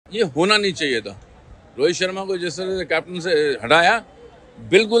ये होना नहीं चाहिए था। रोहित शर्मा को जिस तरह से कैप्टन से हटाया,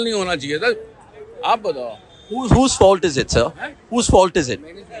 बिल्कुल नहीं होना चाहिए था। आप बताओ। Whose fault is it, sir? Whose fault is it?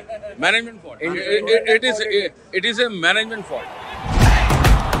 Management fault. It is a management fault.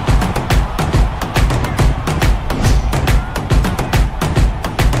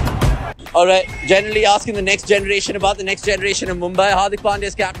 All right. Generally asking the next generation about the next generation of Mumbai. Hardik Pandya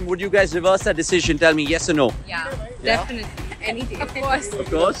as captain. Would you guys reverse that decision? Tell me yes or no. Yeah, definitely. Any day. Of course. Of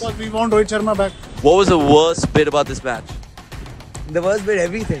course. Because we want Rohit Sharma back. What was the worst bit about this match? The worst bit,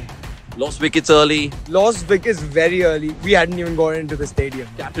 everything. Lost wickets early. Lost wickets very early. We hadn't even gone into the stadium.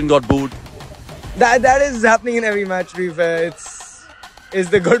 Captain got booed. That is happening in every match, to be fair. It's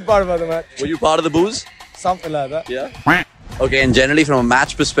the good part about the match. Were you part of the boos? Something like that. Yeah. Okay, and generally from a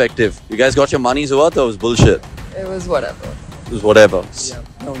match perspective, you guys got your money's worth or it was bullshit? It was whatever. It was whatever. Yeah.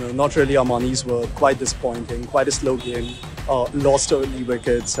 No, not really our money's worth. Quite disappointing. Quite a slow game. Lost early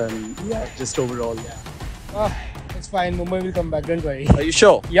wickets and yeah, just overall. It's fine. Mumbai will come back. Don't worry. Are you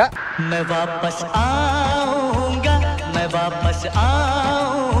sure? Yeah. मैं वापस आऊंगा, मैं वापस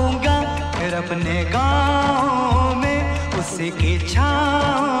आऊंगा, फिर अपने गाँव में उसी की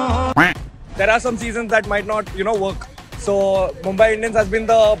छाँव. There are some seasons that might not, work. So Mumbai Indians has been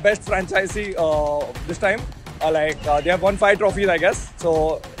the best franchisee this time. They have won 5 trophies, I guess.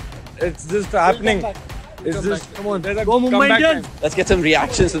 So it's just happening. It's just come on. There's a Go Mumbai Indians. Let's get some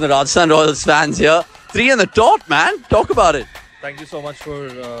reactions from the Rajasthan Royals fans here. 3 on the dot, man. Talk about it. Thank you so much for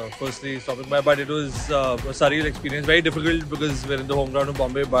firstly stopping by. But it was a surreal experience. Very difficult because we're in the home ground of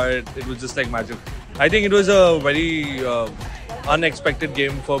Bombay, but it was just like magic. I think it was a very unexpected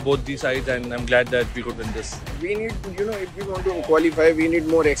game for both these sides, and I'm glad that we could win this. We need, if we want to qualify, we need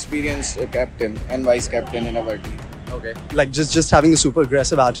more experienced captain and vice captain in our team. Okay. Like just having a super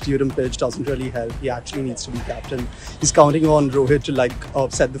aggressive attitude on pitch doesn't really help. He actually needs to be captain. He's counting on Rohit to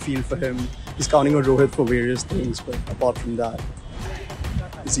set the field for him. He's counting on Rohit for various things, but apart from that,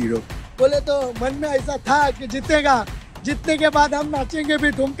 zero. बोले तो मन में ऐसा था कि जीतेगा, जीतने के बाद हम नाचेंगे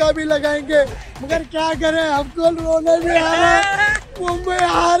भी, ठुमका भी लगाएंगे, मगर क्या करें, हमको रोने भी आ रहा, मुंबई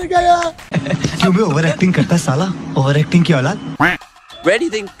हार गया. क्यों भी ओवर एक्टिंग करता साला, ओवर एक्टिंग की औलाद. Where do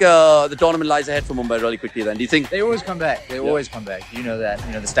you think the tournament lies ahead for Mumbai really quickly then? Do you think they always come back? They always come back. You know that.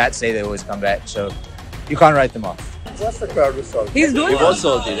 The stats say they always come back. So you can't write them off. Just the crowd was salty. He's doing it? Was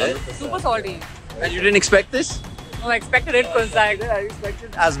salty, right? Super salty. And you didn't expect this? Oh, I expected it because I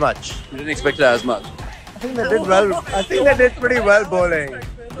expected as much. You didn't expect it as much. I think they did well. I think they did pretty well bowling.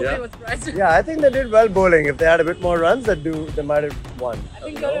 Yeah. Yeah, I think they did well bowling. If they had a bit more runs, they might have won. I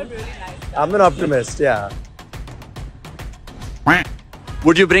think they did really nice. I'm an optimist. Yeah.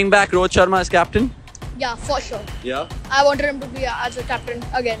 Would you bring back Rohit Sharma as captain? Yeah, for sure. Yeah. I wanted him to be as a captain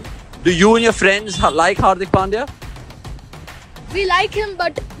again. Do you and your friends like Hardik Pandya? We like him,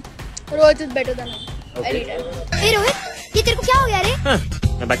 but Rohit is better than him. Okay. Anytime. Hey Rohit, ये तेरे को क्या हो गया रे?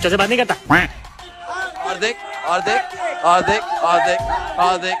 मैं बच्चों से बात नहीं करता. Hardik.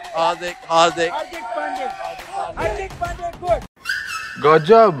 Hardik Pandya, good. Good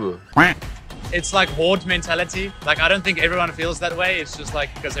job. It's like horde mentality. Like, I don't think everyone feels that way. It's just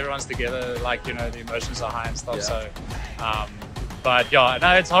like because everyone's together, the emotions are high and stuff. Yeah. So, but yeah,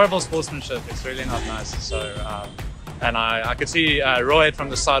 no, it's horrible sportsmanship. It's really not nice. So, and I could see Rohit from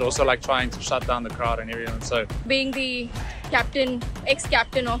the side also trying to shut down the crowd and everything. So, being the captain,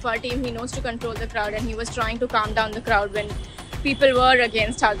 ex-captain of our team, he knows to control the crowd, and he was trying to calm down the crowd when people were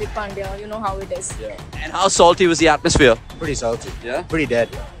against Hardik Pandya. You know how it is. Yeah. And how salty was the atmosphere? Pretty salty. Yeah. Pretty dead.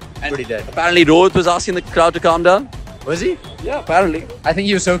 And pretty dead. Apparently Rohit was asking the crowd to calm down. Was he? Yeah, apparently. I think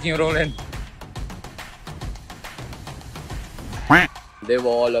he was soaking it all in. They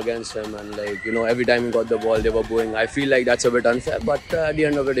were all against him, and every time he got the ball, they were booing. I feel like that's a bit unfair, but at the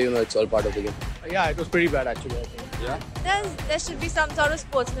end of the day, it's all part of the game. Yeah, it was pretty bad actually, I think. Yeah. There should be some sort of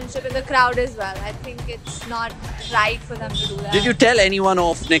sportsmanship in the crowd as well. I think it's not right for them to do that. Did you tell anyone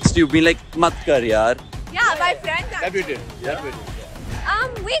off next to you, being like, "Mat kar yaar"? Yeah, my friend. That we did. Yeah, we did.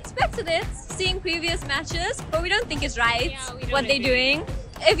 We expected it, seeing previous matches, but we don't think it's right what they're doing.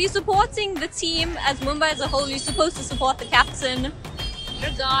 If you're supporting the team as Mumbai as a whole, you're supposed to support the captain.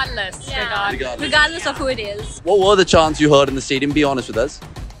 Regardless. Yeah. Regardless of who it is. What were the chants you heard in the stadium? Be honest with us.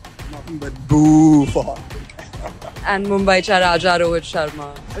 Nothing but boo for. And Mumbai Cha Raja Rohit Sharma,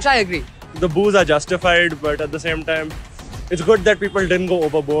 which I agree. The boos are justified, but at the same time, it's good that people didn't go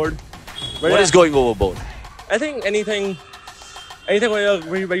overboard. But What is going overboard? I think anything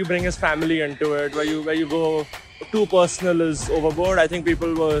where you bring his family into it, where you go too personal is overboard. I think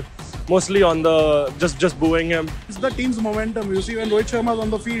people were mostly on the just booing him. It's the team's momentum. You see, when Rohit Sharma is on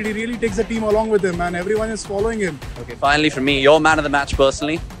the field, he really takes the team along with him, and everyone is following him. Okay, finally from me, your man of the match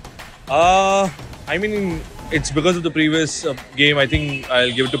personally. I mean, it's because of the previous game. I think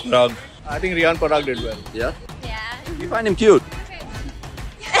I'll give it to Parag. I think Riyan Parag did well. Yeah? Yeah. You find him cute?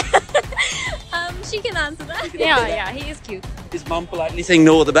 She can answer that. Yeah, he is cute. His mum politely saying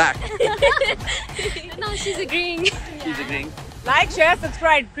no at the back. No, she's agreeing. She's agreeing. Like, share,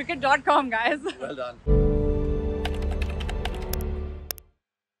 subscribe. Cricket.com, guys. Well done.